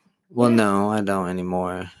 Yeah. Well, Yeah. no, I don't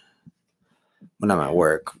anymore. When I'm at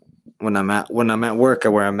work, when I'm at work, I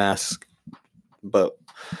wear a mask. But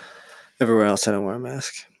everywhere else, I don't wear a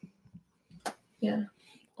mask. Yeah.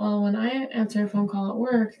 Well, when I answer a phone call at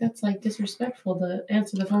work, that's like disrespectful to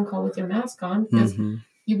answer the phone call with your mask on because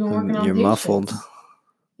you've been working on You're patients. muffled.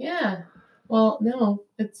 Yeah. Well, no,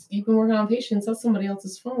 you've been working on patients. That's somebody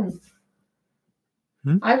else's phone.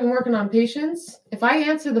 I've been working on patients. If I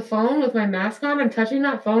answer the phone with my mask on, I'm touching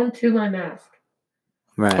that phone to my mask.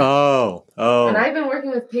 Right. Oh. And I've been working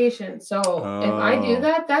with patients, so if I do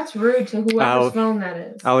that, that's rude to whoever's phone that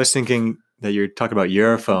is. I was thinking that you're talking about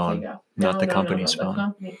your Okay, phone, go. not the company's the phone.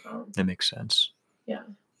 company phone. That makes sense. Yeah.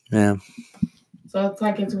 Yeah. So it's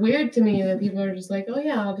like, it's weird to me that people are just like, oh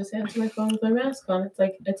yeah, I'll just answer my phone with my mask on. It's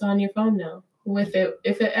like, it's on your phone now. If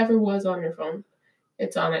it ever was on your phone,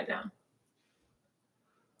 it's on it now.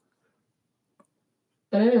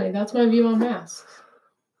 But anyway, that's my view on masks.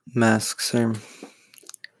 Masks are,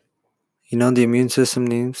 the immune system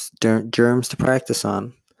needs germs to practice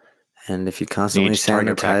on. And if you constantly Needs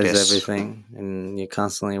target sanitize practice. everything and you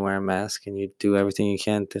constantly wear a mask and you do everything you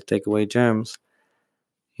can to take away germs,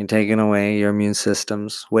 you're taking away your immune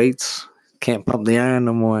system's weights. Can't pump the iron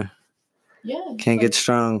no more. Yeah. Can't get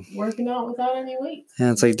strong. Working out without any weight.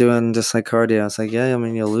 Yeah, it's like doing just like cardio. It's like, yeah, I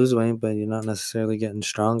mean, you'll lose weight, but you're not necessarily getting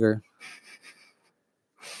stronger.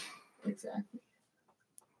 Exactly.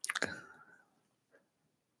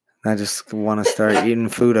 I just want to start eating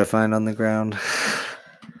food I find on the ground.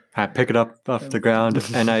 I pick it up off the ground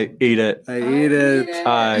and I eat it. I ate it.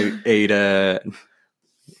 I ate it.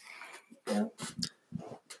 Yep.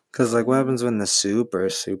 Because, like, what happens when the super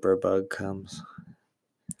bug comes?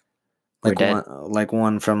 We're dead. Like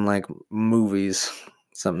one from, like, movies.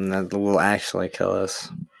 Something that will actually kill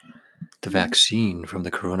us. The vaccine from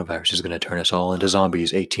the coronavirus is going to turn us all into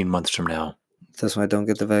zombies 18 months from now. That's why I don't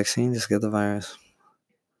get the vaccine, just get the virus.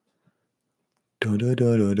 You'll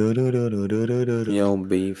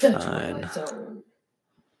be fine.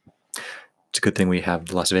 It's a good thing we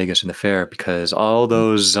have Las Vegas in the fair because all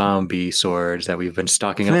those zombie swords that we've been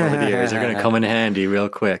stocking up over the years are going to come in handy real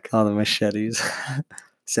quick. All the machetes,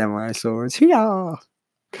 samurai swords. Yeah.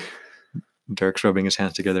 Dirk's rubbing his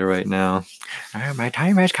hands together right now. My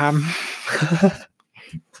time has come.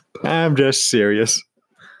 I'm just serious.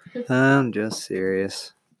 I'm just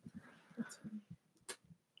serious.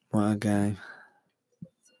 What a guy.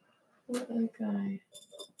 What a guy.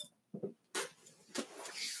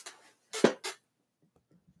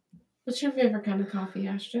 What's your favorite kind of coffee,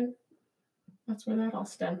 Ashton? That's where that all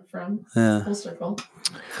stemmed from. Yeah. Full circle.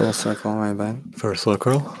 Full circle, right back. First look,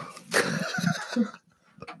 girl.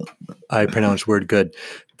 I pronounce word good.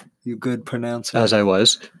 You good pronounce it. As I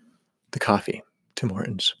was. The coffee. Tim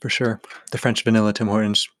Hortons, for sure. The French vanilla Tim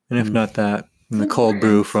Hortons. And if not that, the cold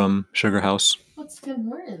brew from Sugar House. What's Tim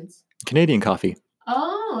Hortons? Canadian coffee.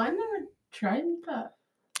 Oh, I never tried that.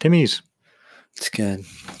 Timmy's. It's good.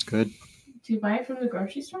 It's good. Do you buy it from the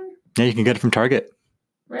grocery store? Yeah, you can get it from Target.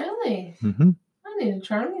 Really? Mm-hmm. I need to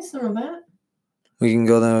try me some of that. We can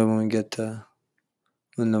go there when we get and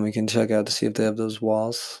then we can check out to see if they have those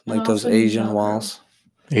walls, like those Asian walls.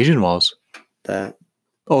 Asian walls? That.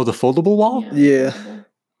 Oh, the foldable wall? Yeah.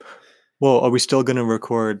 Well, are we still going to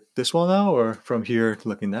record this wall now or from here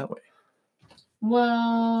looking that way?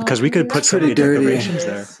 Well, because we could put some pretty dirty. decorations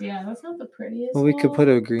there. Yeah, that's not the prettiest. Well, we could put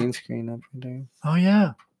a green screen up there. Oh,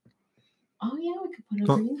 yeah. Oh yeah, we could put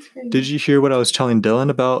a Oh, green screen. Did you hear what I was telling Dylan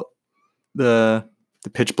about the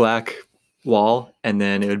pitch black wall, and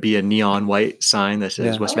then it would be a neon white sign that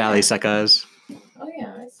says Yeah. West Oh, Valley yeah. Suckers. Oh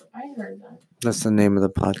yeah, I heard that. That's the name of the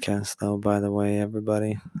podcast, though, by the way,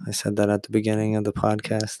 everybody. I said that at the beginning of the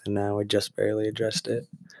podcast, and now we just barely addressed it.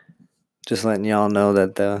 Just letting y'all know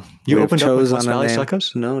that You we've opened up with chosen West a Valley name.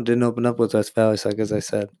 Suckers? No, didn't open up with West Valley Suckers. I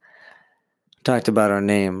said talked about our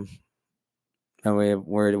name, and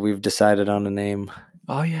we've decided on a name,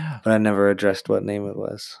 Oh yeah. but I never addressed what name it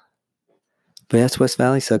was. But that's West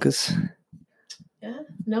Valley Suckers. Yeah.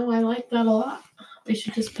 No, I like that a lot. We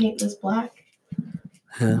should just paint this black.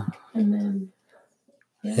 Yeah. And then.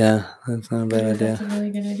 Yeah, that's not a bad idea. That's a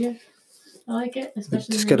really good idea. I like it,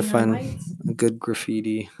 especially Just the gotta neon find lights. a good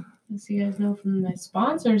graffiti. As you guys know from my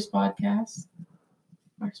sponsors podcast,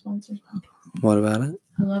 our sponsors podcast. What about it?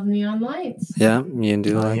 I love neon lights. Yeah, you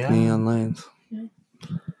do Oh, like yeah. neon lights. Yeah.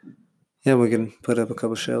 Yeah, we can put up a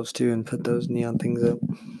couple shelves too and put those neon things up.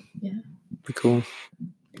 Yeah. Be cool.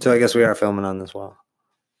 So I guess we are filming on this wall.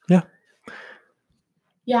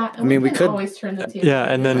 Yeah, and I mean, we can could- always turn the table. Yeah,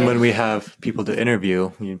 and then when we have people to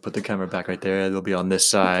interview, you put the camera back right there. They'll be on this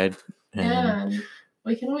side. And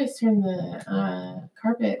we can always turn the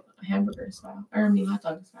carpet hamburger style, or I mean hot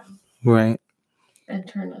dog style, Right. and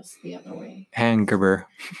turn us the other way. Hamburger.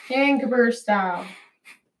 Hamburger style.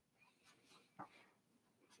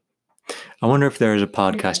 I wonder if there is a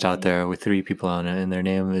podcast out there with 3 people on it, and their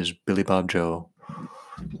name is Billy Bob Joe.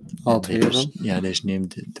 All And they 3 of just- them? Yeah, they just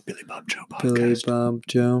named it the Billy Bob Joe podcast. Billy Bob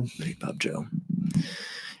Joe. Billy Bob Joe.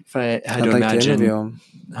 If I had I'd to like imagine, to interview him.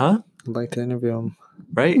 huh? I'd like to interview him.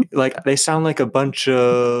 Right? Like they sound like a bunch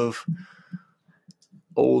of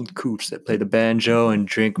old coots that play the banjo and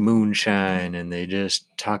drink moonshine, and they just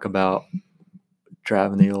talk about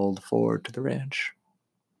driving the old Ford to the ranch.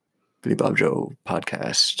 Billy Bob Joe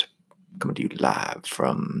podcast coming to you live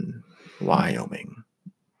from Wyoming.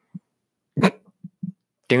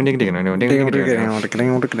 Ding ding ding ding ding ding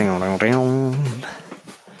ding ding.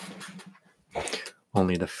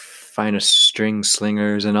 Only the finest string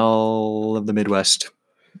slingers in all of the Midwest.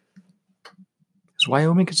 Is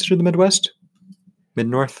Wyoming considered the Midwest?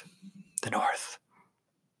 Mid-North? The North.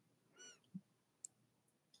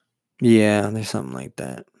 Yeah, there's something like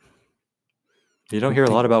that. You don't hear a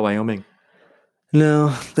lot about Wyoming. No,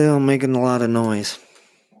 they don't making a lot of noise.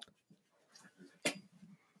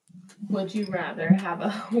 Would you rather have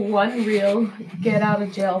a one real get out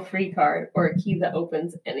of jail free card or a key that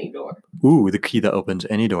opens any door? Ooh, the key that opens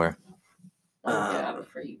any door. A get out of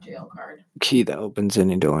free jail card. Key that opens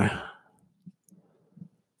any door.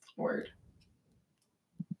 Word.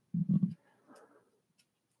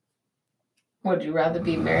 Would you rather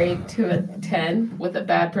be married to a 10 with a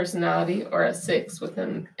bad personality or a 6 with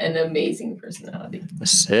an amazing personality? A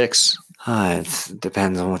 6. It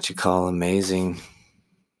depends on what you call amazing.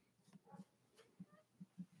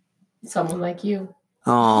 Someone like you.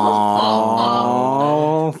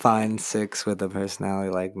 Oh, fine 6 with a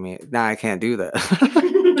personality like me. Nah, I can't do that.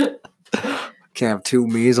 Can't have 2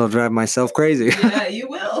 me's. I'll drive myself crazy. Yeah, you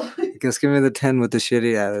will. Just give me the 10 with the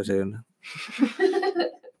shitty attitude.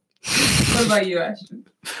 What about you, Ashton?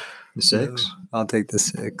 The 6. I'll take the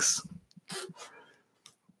 6.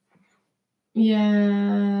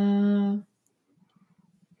 Yeah.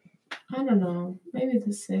 I don't know. Maybe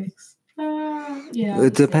the 6. Yeah.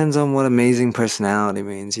 It depends on what amazing personality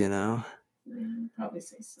means, you know? Probably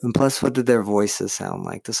say so. And plus, what did their voices sound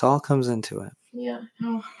like? This all comes into it. Yeah.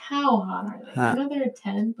 How hot are they? I know they're a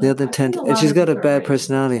 10. The other 10, and she's got a bad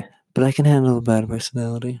personality, but I can handle a bad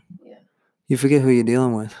personality. Yeah. You forget who you're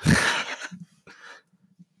dealing with.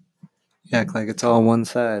 You act like it's all one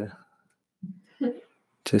side.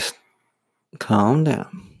 Just calm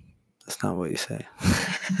down. That's not what you say.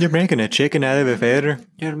 You're making a chicken out of a feather?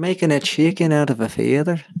 You're making a chicken out of a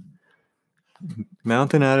feather?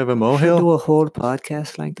 Mountain out of a You molehill? do a whole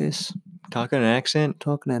podcast like this? Talking an accent?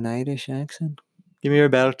 Talking an Irish accent? Give me your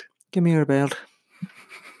belt. Give me your belt.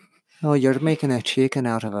 Oh, you're making a chicken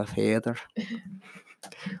out of a feather.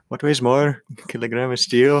 What weighs more? A kilogram of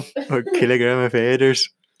steel or a kilogram of feathers?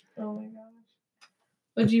 Oh my gosh.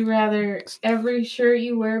 Would you rather every shirt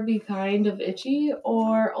you wear be kind of itchy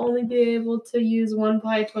or only be able to use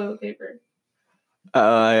one-ply toilet paper?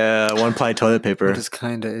 1-ply toilet What paper. does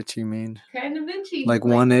kind of itchy mean? Kind of itchy. Like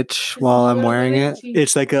 1 itch just while a I'm little wearing bit it? itchy.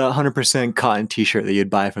 It's like a 100% cotton t-shirt that you'd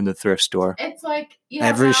buy from the thrift store. It's like you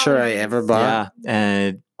have Every shirt I allergies ever bought. Yeah,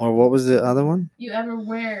 and Or what was the other one? you ever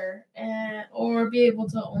wear or be able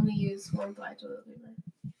to only use one-ply toilet paper.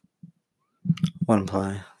 1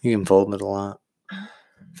 ply. You can fold it a lot.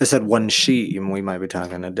 If it said 1 sheet, we might be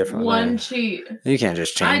talking a different One way. sheet. You can't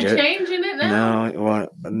just change I'm it. changing it now? No,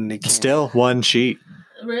 what? You can't. Still one sheet.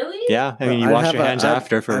 Really? Yeah, I mean, you I'd wash have your hands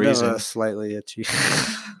after for a I'd have reason. a slightly itchy.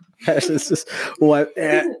 It's just what?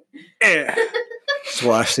 Just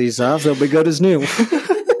wash these off; they'll be good as new. Just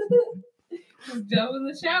jump in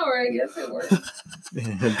the shower. I guess it works.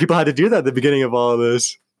 People had to do that at the beginning of all of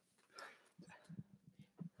this.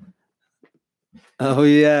 Oh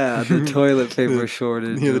yeah, the toilet paper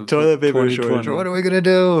shortage. Yeah, the of toilet paper shortage. 2020. What are we gonna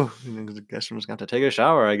do? I guess I'm just gonna have to take a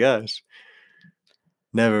shower. I guess.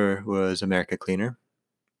 Never was America cleaner.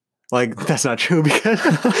 Like that's not true because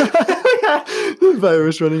the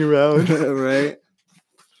virus running around. Right?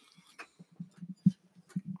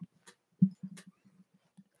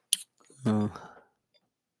 Oh.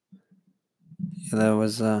 Yeah, there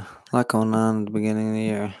was a lot going on at the beginning of the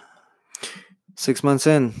year. 6 months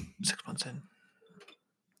in. 6 months in.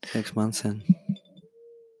 6 months in.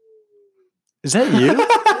 Is that you?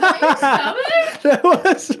 That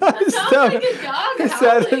was my That sounds stomach. like a dog It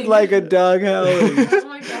sounded howling. like a dog howling. Oh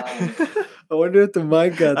my god. I wonder if the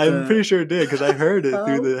mic got that. I'm pretty sure it did because I heard it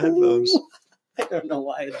through the headphones. I don't know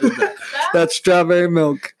why it did that. That's strawberry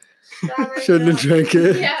milk. Strawberry Shouldn't have milk. drank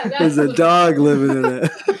it. Yeah, that's There's a what- dog living in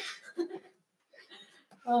it.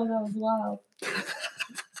 Oh, that was loud.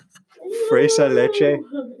 Fresa leche.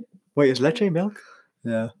 Wait, is leche milk?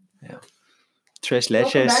 Yeah. Tres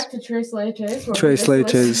Welcome leches. back to Tres Leches. where we Tres just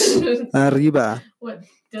leches. listen to Arriba. what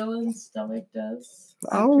Dylan's stomach does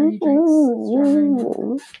after he drinks strawberry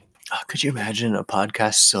milk. Oh, could you imagine a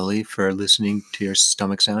podcast solely for listening to your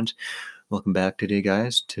stomach sounds? Welcome back today,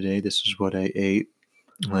 guys. Today, this is what I ate.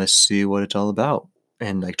 Let's see what it's all about.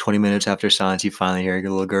 And like 20 minutes after silence, you finally hear a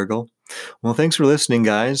little gurgle. Well, thanks for listening,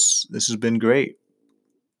 guys. This has been great.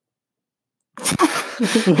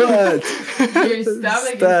 What? Your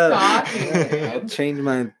stomach is Stop. talking. I'll change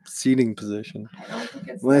my seating position. I don't think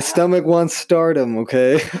it's My that. stomach wants stardom,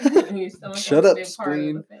 okay? Your stomach Shut wants to up, be a part of the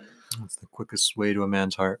spleen. thing. That's the quickest way to a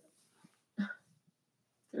man's heart.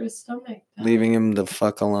 Through his stomach. Leaving him the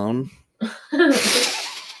fuck alone.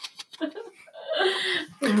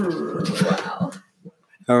 Wow.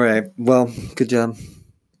 All right. Well, good job.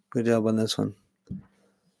 Good job on this one.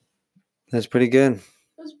 That's pretty good. It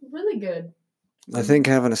was really good. I think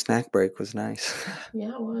having a snack break was nice.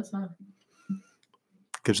 Yeah, it was, huh?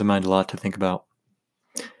 Gives the mind a lot to think about.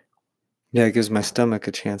 Yeah, it gives my stomach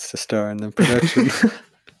a chance to star in the production.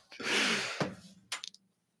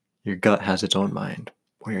 Your gut has its own mind,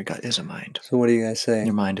 or your gut is a mind. So what do you guys say?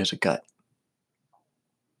 Your mind is a gut.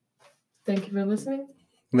 Thank you for listening.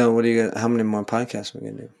 No, what do you got? How many more podcasts are we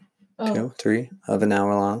gonna do? Oh. 2, 3 of an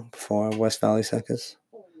hour long before West Valley Suckers.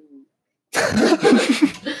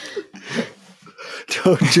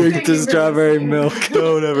 Don't drink Thank the you for strawberry listening. milk.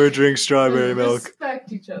 Don't ever drink strawberry milk.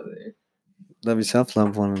 Respect each other. Love yourself,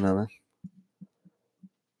 love one another.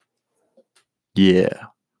 Yeah.